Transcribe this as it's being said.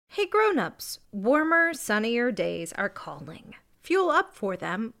Hey grown-ups, warmer, sunnier days are calling. Fuel up for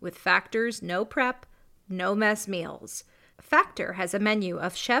them with Factor's no prep, no mess meals. Factor has a menu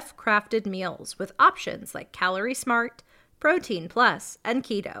of chef-crafted meals with options like Calorie Smart, Protein Plus, and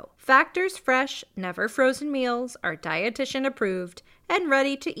Keto. Factor's fresh, never frozen meals are dietitian approved and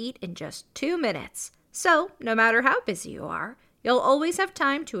ready to eat in just 2 minutes. So, no matter how busy you are, you'll always have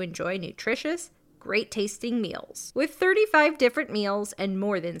time to enjoy nutritious, great-tasting meals. With 35 different meals and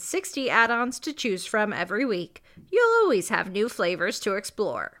more than 60 add-ons to choose from every week, you'll always have new flavors to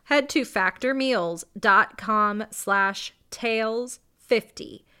explore. Head to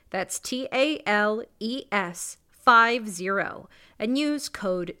factormeals.com/tales50. That's TALES 50 and use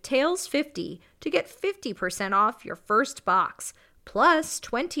code TALES50 to get 50% off your first box plus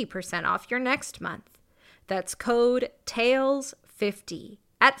 20% off your next month. That's code TALES50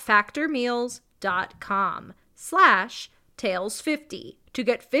 at factormeals.com/tales50 to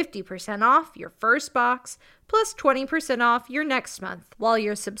get 50% off your first box plus 20% off your next month while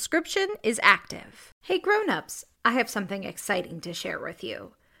your subscription is active. Hey grown-ups, I have something exciting to share with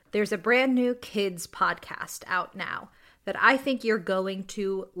you. There's a brand new kids podcast out now that I think you're going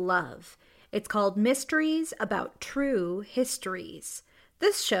to love. It's called Mysteries About True Histories.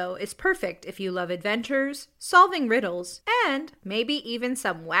 This show is perfect if you love adventures, solving riddles, and maybe even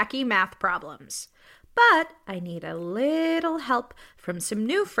some wacky math problems. But I need a little help from some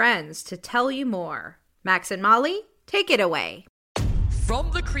new friends to tell you more. Max and Molly, take it away.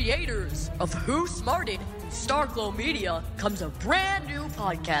 From the creators of Who Smarted, Starglow Media, comes a brand new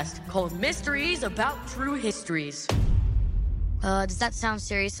podcast called Mysteries About True Histories. Does that sound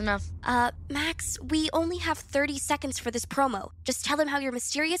serious enough? Max, we only have 30 seconds for this promo. Just tell them how your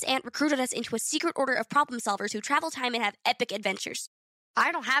mysterious aunt recruited us into a secret order of problem solvers who travel time and have epic adventures.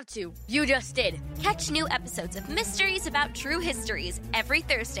 I don't have to. You just did. Catch new episodes of Mysteries About True Histories every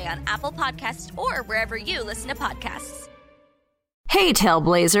Thursday on Apple Podcasts or wherever you listen to podcasts. Hey,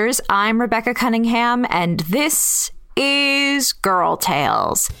 Tailblazers, I'm Rebecca Cunningham, and this is Girl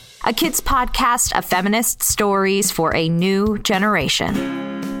Tales, a kids' podcast of feminist stories for a new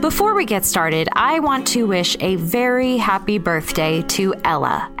generation. Before we get started, I want to wish a very happy birthday to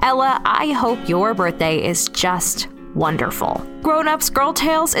Ella. Ella, I hope your birthday is just wonderful. Grown-Ups Girl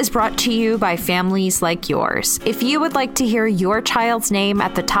Tales is brought to you by families like yours. If you would like to hear your child's name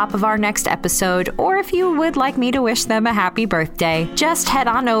at the top of our next episode, or if you would like me to wish them a happy birthday, just head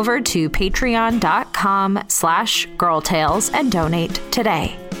on over to patreon.com/girltales and donate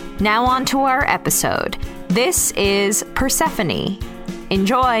today. Now on to our episode. This is Persephone.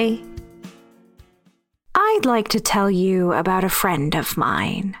 Enjoy! I'd like to tell you about a friend of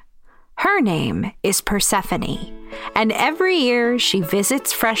mine. Her name is Persephone, and every year she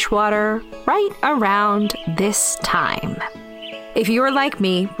visits freshwater right around this time. If you're like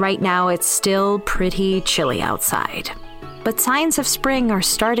me, right now it's still pretty chilly outside, but signs of spring are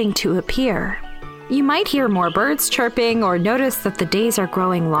starting to appear. You might hear more birds chirping or notice that the days are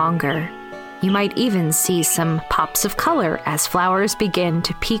growing longer. You might even see some pops of color as flowers begin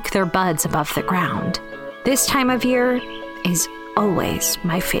to peek their buds above the ground. This time of year is always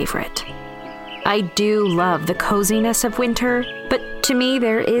my favorite. I do love the coziness of winter, but to me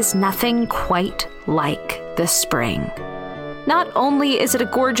there is nothing quite like the spring. Not only is it a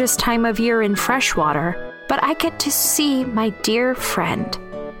gorgeous time of year in freshwater, but I get to see my dear friend,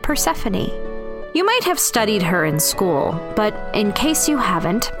 Persephone. You might have studied her in school, but in case you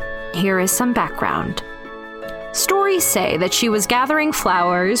haven't, here is some background. Stories say that she was gathering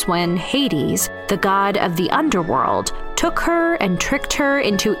flowers when Hades, the god of the underworld, took her and tricked her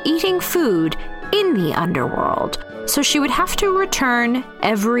into eating food in the underworld, so she would have to return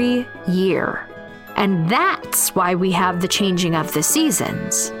every year. And that's why we have the changing of the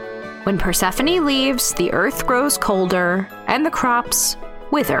seasons. When Persephone leaves, the earth grows colder and the crops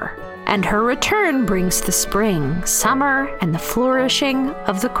wither, and her return brings the spring, summer, and the flourishing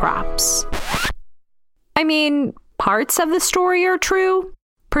of the crops. I mean, parts of the story are true.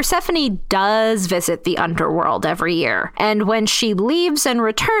 Persephone does visit the underworld every year, and when she leaves and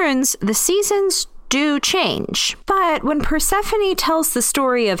returns, the seasons do change. But when Persephone tells the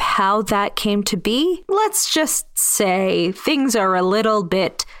story of how that came to be, let's just say things are a little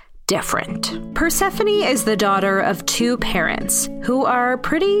bit different. Persephone is the daughter of 2 parents who are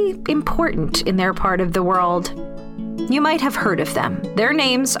pretty important in their part of the world. You might have heard of them. Their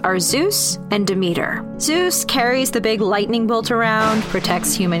names are Zeus and Demeter. Zeus carries the big lightning bolt around,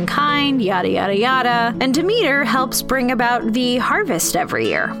 protects humankind, yada yada yada, and Demeter helps bring about the harvest every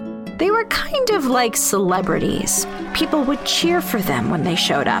year. They were kind of like celebrities. People would cheer for them when they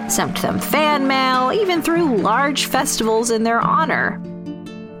showed up, sent them fan mail, even threw large festivals in their honor.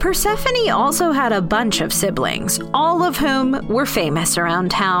 Persephone also had a bunch of siblings, all of whom were famous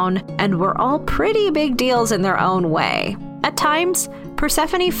around town and were all pretty big deals in their own way. At times,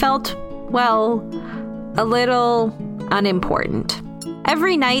 Persephone felt, well, a little unimportant.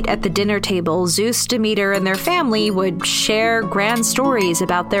 Every night at the dinner table, Zeus, Demeter, and their family would share grand stories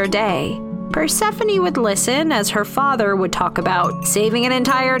about their day. Persephone would listen as her father would talk about saving an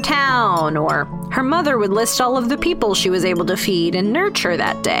entire town, or her mother would list all of the people she was able to feed and nurture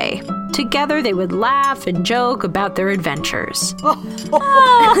that day. Together, they would laugh and joke about their adventures.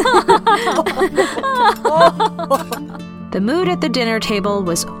 The mood at the dinner table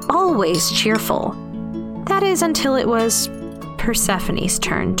was always cheerful. That is, until it was Persephone's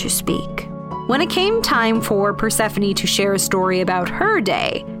turn to speak. When it came time for Persephone to share a story about her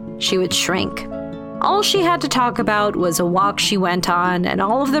day, she would shrink. All she had to talk about was a walk she went on and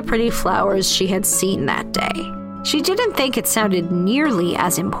all of the pretty flowers she had seen that day. She didn't think it sounded nearly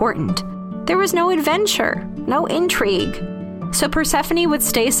as important. There was no adventure, no intrigue. So Persephone would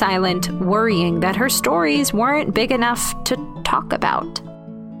stay silent, worrying that her stories weren't big enough to talk about.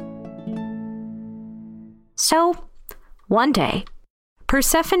 So, one day,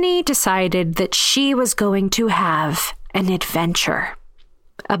 Persephone decided that she was going to have an adventure.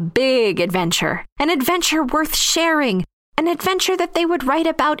 A big adventure. An adventure worth sharing. An adventure that they would write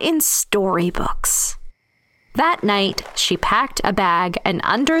about in storybooks. That night, she packed a bag and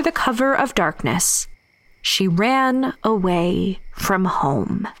under the cover of darkness, she ran away from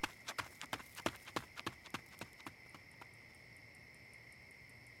home.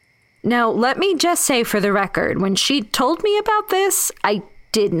 Now, let me just say for the record, when she told me about this, I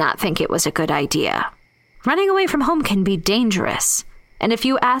did not think it was a good idea. Running away from home can be dangerous. And if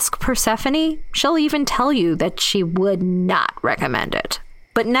you ask Persephone, she'll even tell you that she would not recommend it.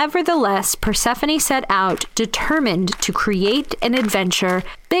 But nevertheless, Persephone set out determined to create an adventure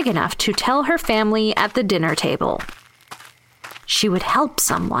big enough to tell her family at the dinner table. She would help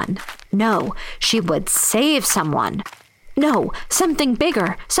someone. No, she would save someone. No, something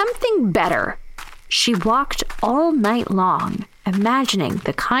bigger, something better. She walked all night long, imagining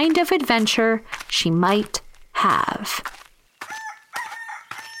the kind of adventure she might have.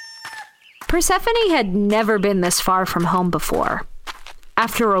 Persephone had never been this far from home before.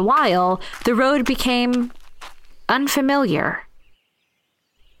 After a while, the road became unfamiliar.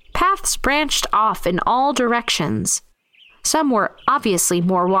 Paths branched off in all directions. Some were obviously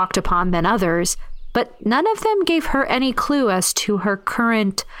more walked upon than others, but none of them gave her any clue as to her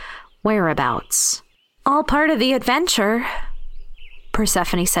current whereabouts. All part of the adventure,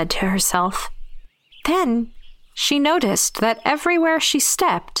 Persephone said to herself. Then she noticed that everywhere she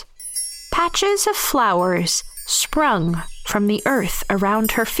stepped, patches of flowers sprung from the earth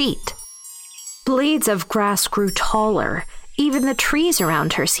around her feet. Blades of grass grew taller. Even the trees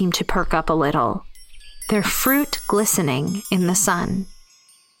around her seemed to perk up a little, their fruit glistening in the sun.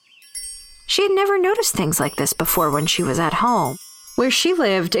 She had never noticed things like this before when she was at home. Where she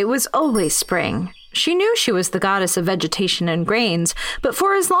lived, it was always spring. She knew she was the goddess of vegetation and grains, but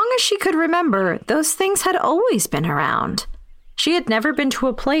for as long as she could remember, those things had always been around. She had never been to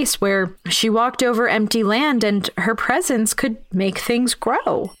a place where she walked over empty land and her presence could make things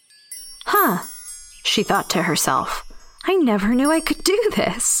grow. She thought to herself, I never knew I could do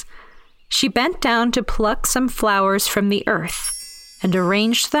this. She bent down to pluck some flowers from the earth and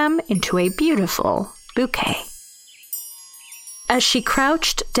arranged them into a beautiful bouquet. As she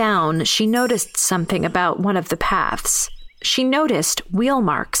crouched down, she noticed something about one of the paths. She noticed wheel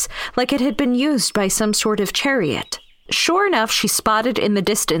marks, like it had been used by some sort of chariot. Sure enough, she spotted in the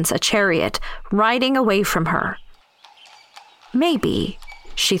distance a chariot riding away from her. Maybe,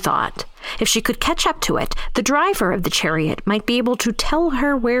 she thought, if she could catch up to it, the driver of the chariot might be able to tell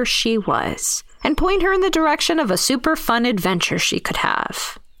her where she was and point her in the direction of a super fun adventure she could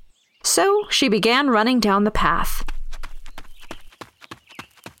have. So she began running down the path.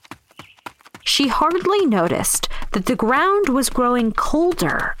 She hardly noticed that the ground was growing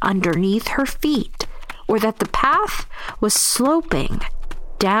colder underneath her feet, or that the path was sloping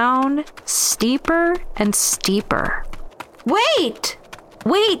down steeper and steeper. Wait!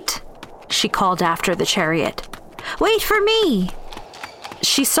 Wait! She called after the chariot. Wait for me!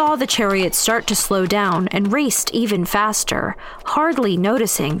 She saw the chariot start to slow down and raced even faster, hardly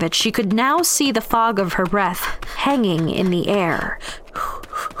noticing that she could now see the fog of her breath hanging in the air.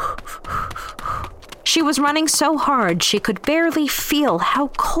 She was running so hard she could barely feel how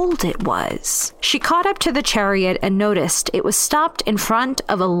cold it was. She caught up to the chariot and noticed it was stopped in front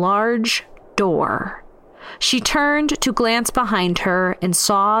of a large door. She turned to glance behind her and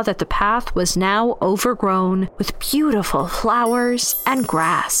saw that the path was now overgrown with beautiful flowers and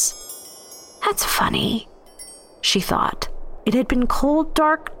grass. That's funny, she thought. It had been cold,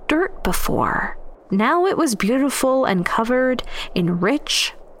 dark dirt before. Now it was beautiful and covered in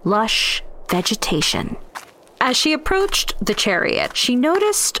rich, lush vegetation. As she approached the chariot, she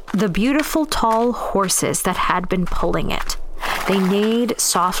noticed the beautiful tall horses that had been pulling it. They neighed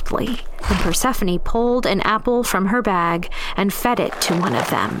softly, and Persephone pulled an apple from her bag and fed it to one of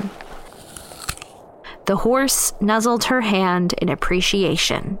them. The horse nuzzled her hand in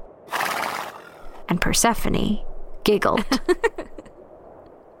appreciation, and Persephone giggled.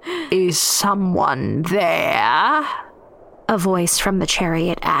 "Is someone there?" a voice from the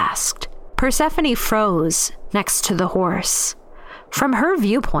chariot asked. Persephone froze next to the horse. From her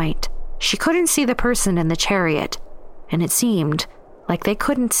viewpoint, she couldn't see the person in the chariot, and it seemed like they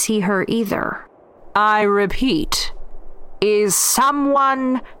couldn't see her either. "I repeat, is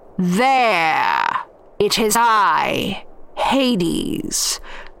someone there? It is I, Hades,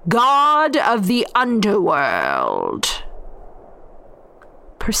 god of the underworld."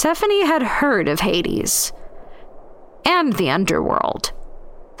 Persephone had heard of Hades and the underworld.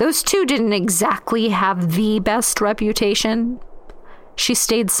 Those two didn't exactly have the best reputation. She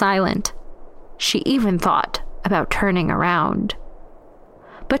stayed silent. She even thought about turning around.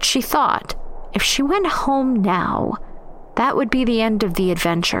 But she thought if she went home now, that would be the end of the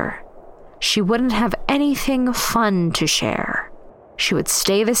adventure. She wouldn't have anything fun to share. She would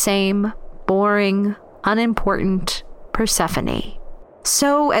stay the same, boring, unimportant Persephone.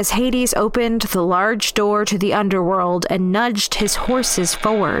 So, as Hades opened the large door to the underworld and nudged his horses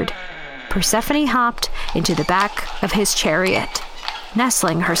forward, Persephone hopped into the back of his chariot,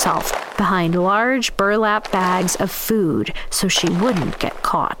 nestling herself behind large burlap bags of food so she wouldn't get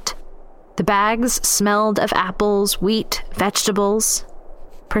caught. The bags smelled of apples, wheat, vegetables.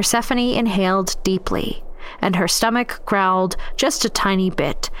 Persephone inhaled deeply, and her stomach growled just a tiny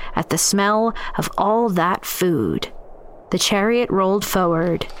bit at the smell of all that food. The chariot rolled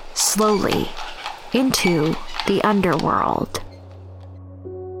forward, slowly, into the underworld.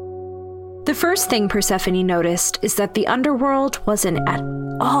 The first thing Persephone noticed is that the underworld wasn't at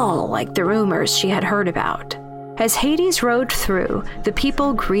all like the rumors she had heard about. As Hades rode through, the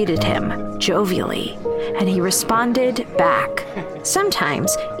people greeted him jovially, and he responded back,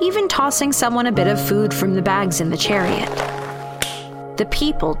 sometimes even tossing someone a bit of food from the bags in the chariot. The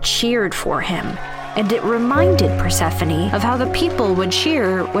people cheered for him, and it reminded Persephone of how the people would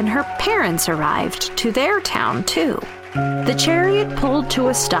cheer when her parents arrived to their town, too. The chariot pulled to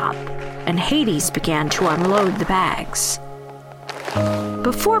a stop, and Hades began to unload the bags.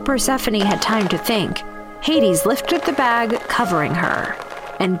 Before Persephone had time to think, Hades lifted the bag covering her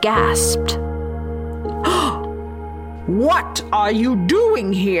and gasped. "What are you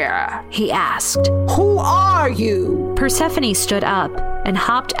doing here?" he asked. "Who are you?" Persephone stood up and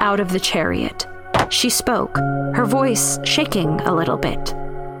hopped out of the chariot. She spoke, her voice shaking a little bit.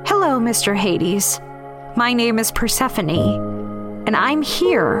 "Hello, Mr. Hades. My name is Persephone, and I'm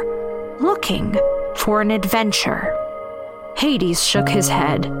here looking for an adventure." Hades shook his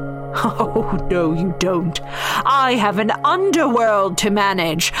head. "Oh, no, you don't. I have an underworld to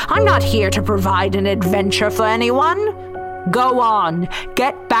manage. I'm not here to provide an adventure for anyone. Go on,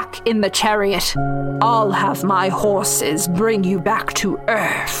 get back in the chariot. I'll have my horses bring you back to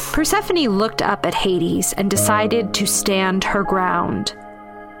Earth." Persephone looked up at Hades and decided to stand her ground.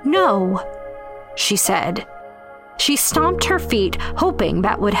 "No," she said. She stomped her feet, hoping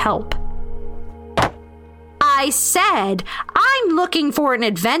that would help. "I said, I'm looking for an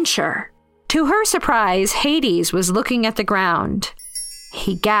adventure." To her surprise, Hades was looking at the ground.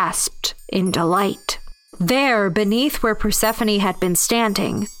 He gasped in delight. There, beneath where Persephone had been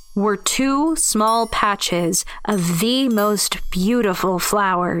standing, were two small patches of the most beautiful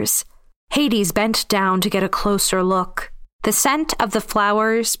flowers. Hades bent down to get a closer look. The scent of the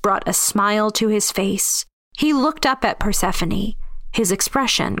flowers brought a smile to his face. He looked up at Persephone, his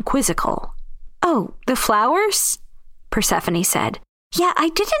expression quizzical. "Oh, the flowers?" Persephone said. "Yeah, I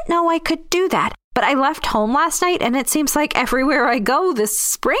didn't know I could do that, but I left home last night and it seems like everywhere I go, the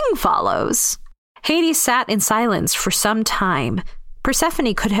spring follows." Hades sat in silence for some time.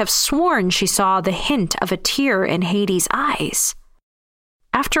 Persephone could have sworn she saw the hint of a tear in Hades' eyes.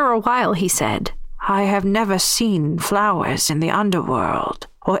 After a while, he said, "I have never seen flowers in the underworld,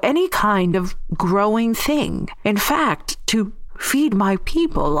 or any kind of growing thing. In fact, to feed my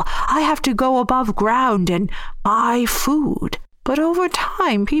people, I have to go above ground and buy food. But over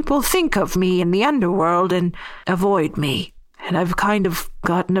time, people think of me in the underworld and avoid me, and I've kind of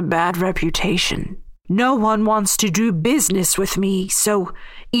gotten a bad reputation." No one wants to do business with me, so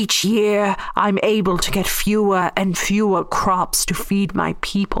each year I'm able to get fewer and fewer crops to feed my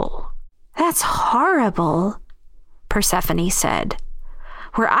people." "That's horrible," Persephone said.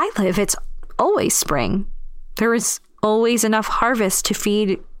 "Where I live, it's always spring. There is always enough harvest to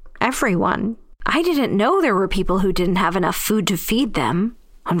feed everyone. I didn't know there were people who didn't have enough food to feed them."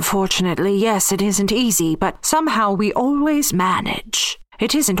 "Unfortunately, yes, it isn't easy, but somehow we always manage.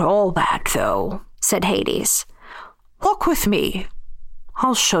 It isn't all bad, though," said Hades. "Walk with me.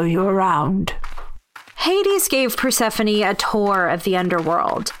 I'll show you around." Hades gave Persephone a tour of the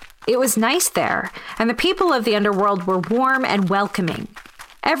underworld. It was nice there, and the people of the underworld were warm and welcoming.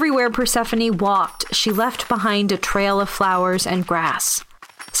 Everywhere Persephone walked, she left behind a trail of flowers and grass.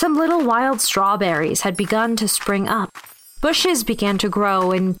 Some little wild strawberries had begun to spring up. Bushes began to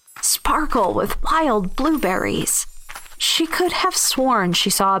grow and sparkle with wild blueberries. She could have sworn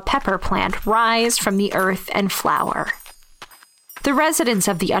she saw a pepper plant rise from the earth and flower. The residents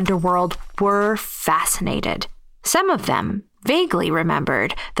of the underworld were fascinated. Some of them vaguely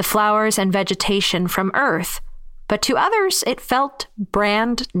remembered the flowers and vegetation from Earth, but to others it felt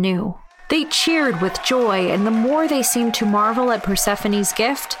brand new. They cheered with joy, and the more they seemed to marvel at Persephone's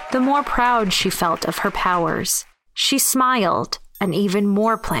gift, the more proud she felt of her powers. She smiled, and even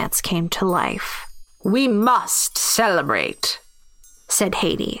more plants came to life. "We must celebrate," said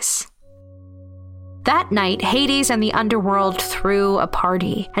Hades. That night, Hades and the underworld threw a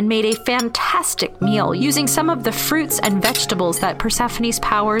party and made a fantastic meal using some of the fruits and vegetables that Persephone's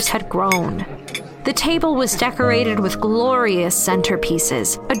powers had grown. The table was decorated with glorious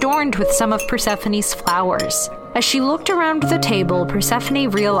centerpieces, adorned with some of Persephone's flowers. As she looked around the table, Persephone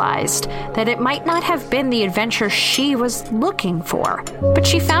realized that it might not have been the adventure she was looking for, but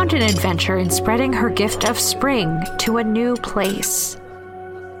she found an adventure in spreading her gift of spring to a new place.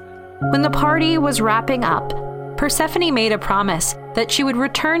 When the party was wrapping up, Persephone made a promise that she would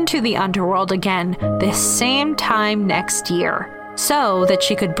return to the underworld again this same time next year, so that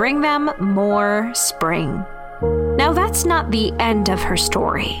she could bring them more spring. Now that's not the end of her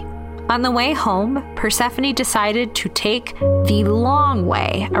story. On the way home, Persephone decided to take the long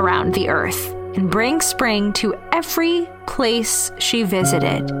way around the earth and bring spring to every place she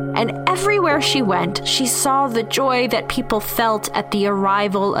visited. And everywhere she went, she saw the joy that people felt at the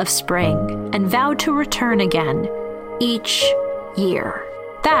arrival of spring and vowed to return again each year.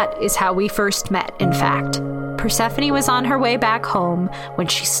 That is how we first met, in fact. Persephone was on her way back home when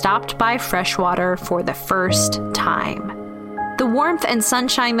she stopped by Freshwater for the first time. The warmth and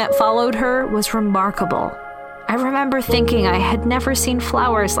sunshine that followed her was remarkable. I remember thinking I had never seen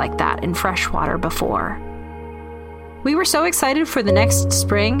flowers like that in Freshwater before. We were so excited for the next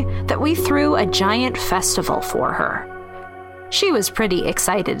spring that we threw a giant festival for her. She was pretty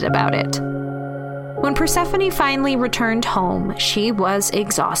excited about it. When Persephone finally returned home, she was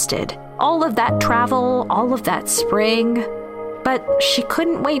exhausted. All of that travel, all of that spring. But she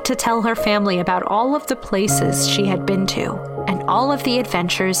couldn't wait to tell her family about all of the places she had been to and all of the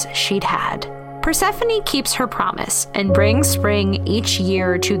adventures she'd had. Persephone keeps her promise and brings spring each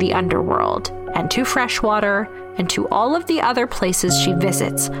year to the underworld and to Freshwater and to all of the other places she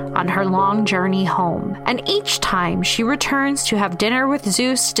visits on her long journey home. And each time she returns to have dinner with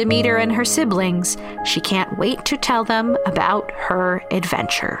Zeus, Demeter, and her siblings, she can't wait to tell them about her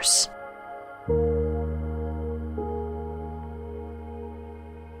adventures.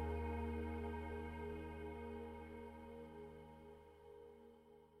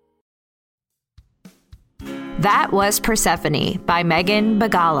 That was Persephone by Megan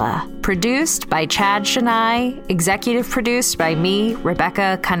Bagala, produced by Chad Shania, executive produced by me,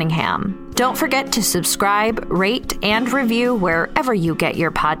 Rebecca Cunningham. Don't forget to subscribe, rate, and review wherever you get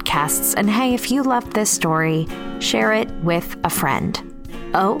your podcasts. And hey, if you loved this story, share it with a friend.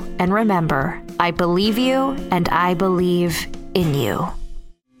 Oh, and remember, I believe you and I believe in you.